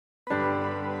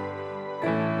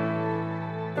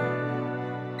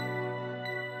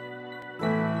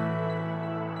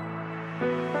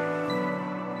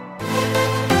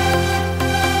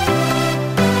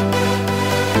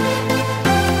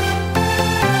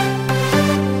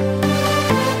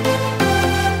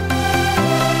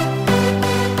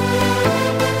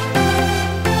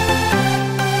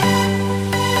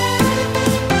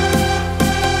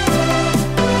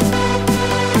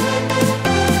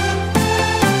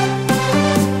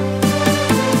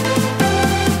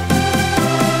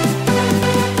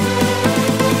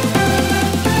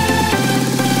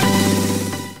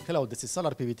is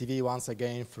Solar PVTV once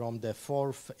again from the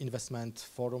 4th Investment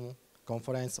Forum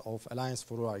Conference of Alliance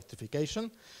for Rural Electrification.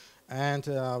 And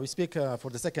we speak for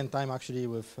the second time actually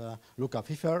with Luca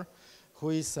Piffer, who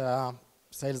is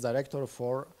sales director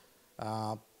for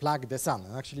Plug the Sun.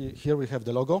 And actually here we have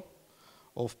the logo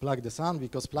of Plug the Sun,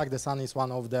 because Plug the Sun is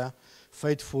one of the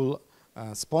faithful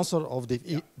sponsor of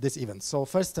this event. So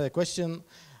first question,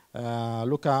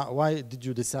 Luca, why did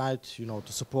you decide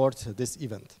to support this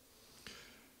event?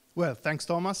 Well, thanks,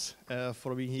 Thomas,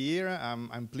 for being here.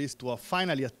 I'm pleased to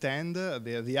finally attend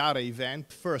the ARE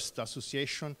event, first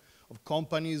association of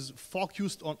companies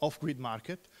focused on off-grid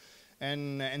market.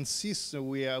 And since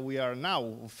we are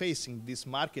now facing this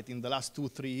market in the last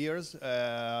 2-3 years,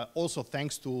 also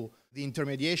thanks to the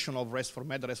intermediation of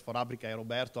Res4Med, Res4Abrica, and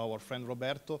Roberto, our friend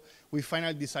Roberto, we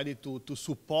finally decided to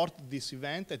support this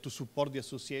event and to support the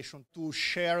association, to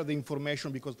share the information,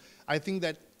 because I think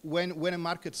that when a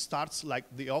market starts like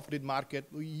the off-grid market,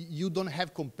 you don't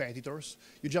have competitors,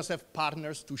 you just have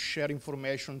partners to share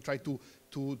information, try to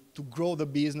grow the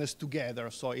business together.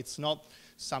 So it's not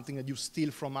something that you steal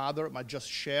from others, but just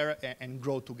share and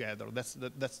grow together. That's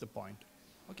the point.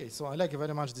 Okay, so I like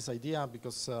very much this idea,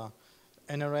 because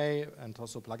NRA and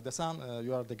also Plug the Sun,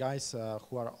 you are the guys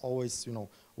who are always,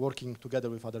 working together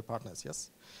with other partners, yes?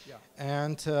 Yeah.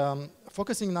 And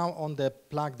focusing now on the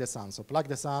Plug the Sun. So Plug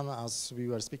the Sun, as we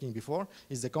were speaking before,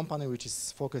 is the company which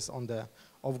is focused on the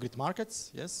off-grid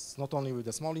markets, yes? Not only with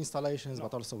the small installations,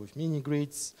 but also with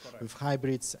mini-grids, with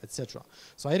hybrids, etc.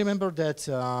 So I remember that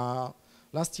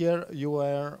last year you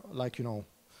were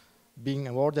being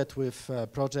awarded with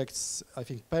projects, I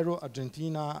think, Peru,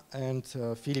 Argentina, and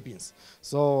Philippines.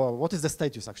 So what is the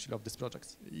status, actually, of these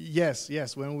projects?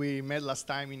 Yes. When we met last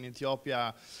time in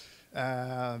Ethiopia,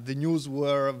 the news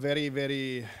were very,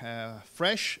 very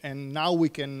fresh. And now we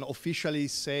can officially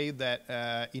say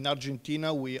that in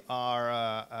Argentina we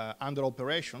are under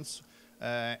operations.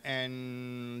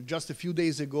 And just a few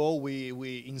days ago,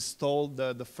 we installed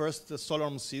the first solar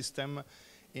home system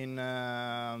in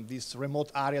these remote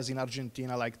areas in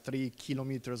Argentina, like 3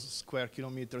 square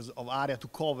kilometers of area to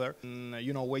cover. And,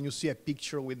 when you see a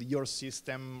picture with your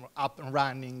system up and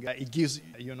running, it gives,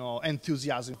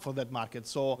 enthusiasm for that market.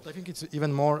 So but I think it's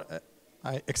even more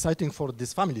exciting for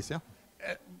these families, yeah?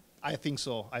 I think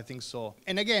so.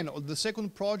 And again, the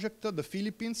second project, the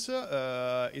Philippines,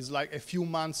 is like a few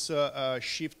months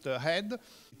shift ahead.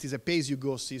 It is a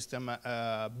pay-as-you-go system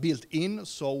built in,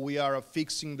 so we are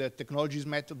fixing the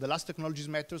last technologies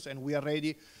matters, and we are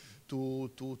ready to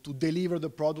deliver the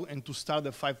product and to start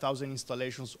the 5,000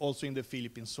 installations also in the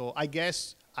Philippines. So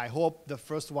I hope the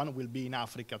first one will be in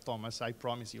Africa, Thomas. I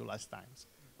promised you last time.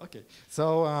 Okay,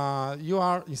 so you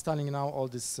are installing now all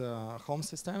these home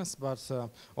systems, but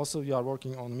also you are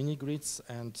working on mini-grids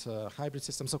and hybrid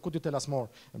systems. So could you tell us more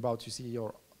about,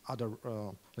 your other,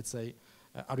 let's say,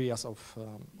 areas of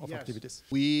activities?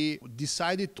 We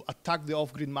decided to attack the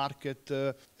off-grid market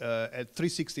at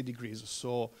 360 degrees.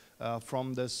 So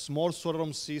from the small solar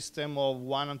home system of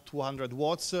 100 and 200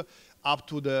 watts up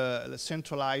to the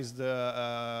centralized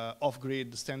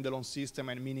off-grid standalone system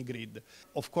and mini-grid.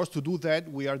 Of course, to do that,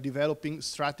 we are developing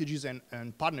strategies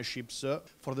and partnerships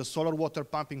for the solar water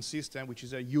pumping system, which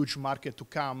is a huge market to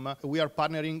come. We are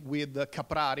partnering with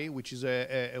Caprari, which is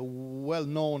a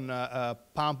well-known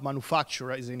pump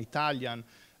manufacturer, is an Italian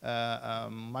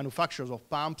manufacturers of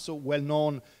pumps,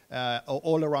 well-known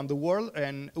all around the world.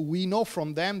 And we know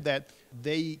from them that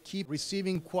they keep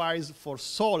receiving inquiries for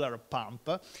solar pump.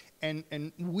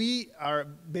 And we are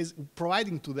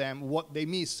providing to them what they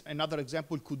miss. Another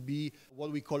example could be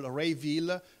what we call a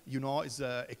Rayville, is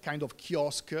a kind of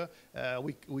kiosk.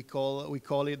 We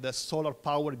call it the solar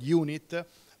powered unit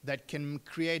that can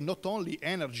create not only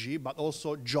energy, but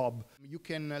also job. You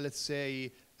can, let's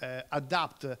say,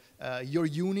 adapt your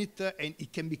unit, and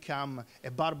it can become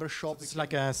a barber shop. So it's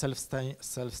like a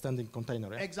self-standing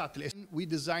container. Eh? Exactly. And we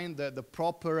designed the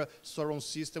proper solar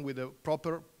system with the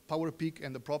proper power peak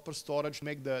and the proper storage,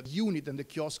 make the unit and the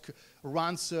kiosk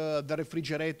runs the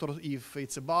refrigerator if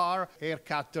it's a bar, hair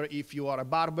cutter if you are a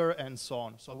barber, and so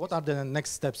on. So what are the next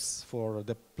steps for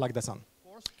the Plug the Sun?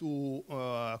 Of course,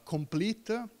 to complete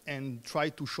and try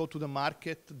to show to the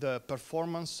market the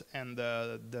performance and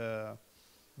the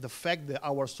fact that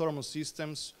our solar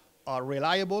systems are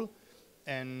reliable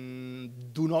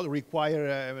and do not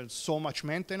require so much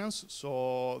maintenance.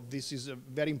 So this is a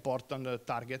very important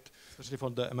target. Especially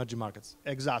for the emerging markets.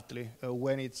 Exactly,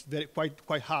 when it's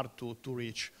quite hard to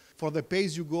reach. For the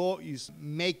pay-as-you-go is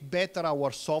make better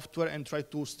our software and try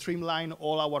to streamline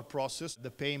all our process,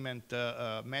 the payment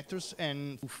matters,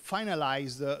 and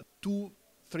finalize 2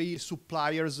 3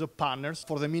 suppliers, partners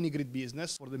for the mini-grid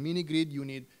business. For the mini-grid, you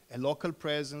need a local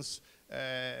presence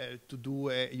to do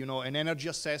an energy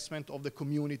assessment of the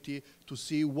community to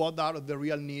see what are the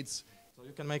real needs. So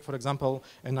you can make, for example,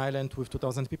 an island with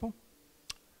 2,000 people?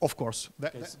 Of course,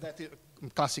 that is a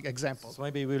classic example. So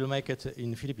maybe we'll make it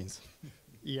in Philippines.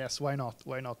 Yes, why not?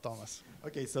 Why not, Thomas?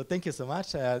 Okay, so thank you so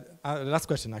much. Last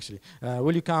question, actually.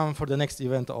 Will you come for the next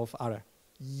event of ARE?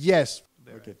 Yes.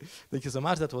 Okay, thank you so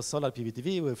much. That was Solar PV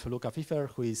TV with Luca Piffer,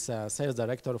 who is sales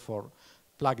director for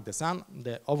Plug the Sun,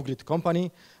 the off-grid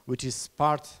company, which is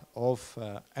part of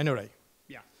NRA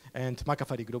and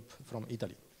Macafari Group from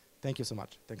Italy. Thank you so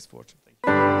much. Thanks for watching.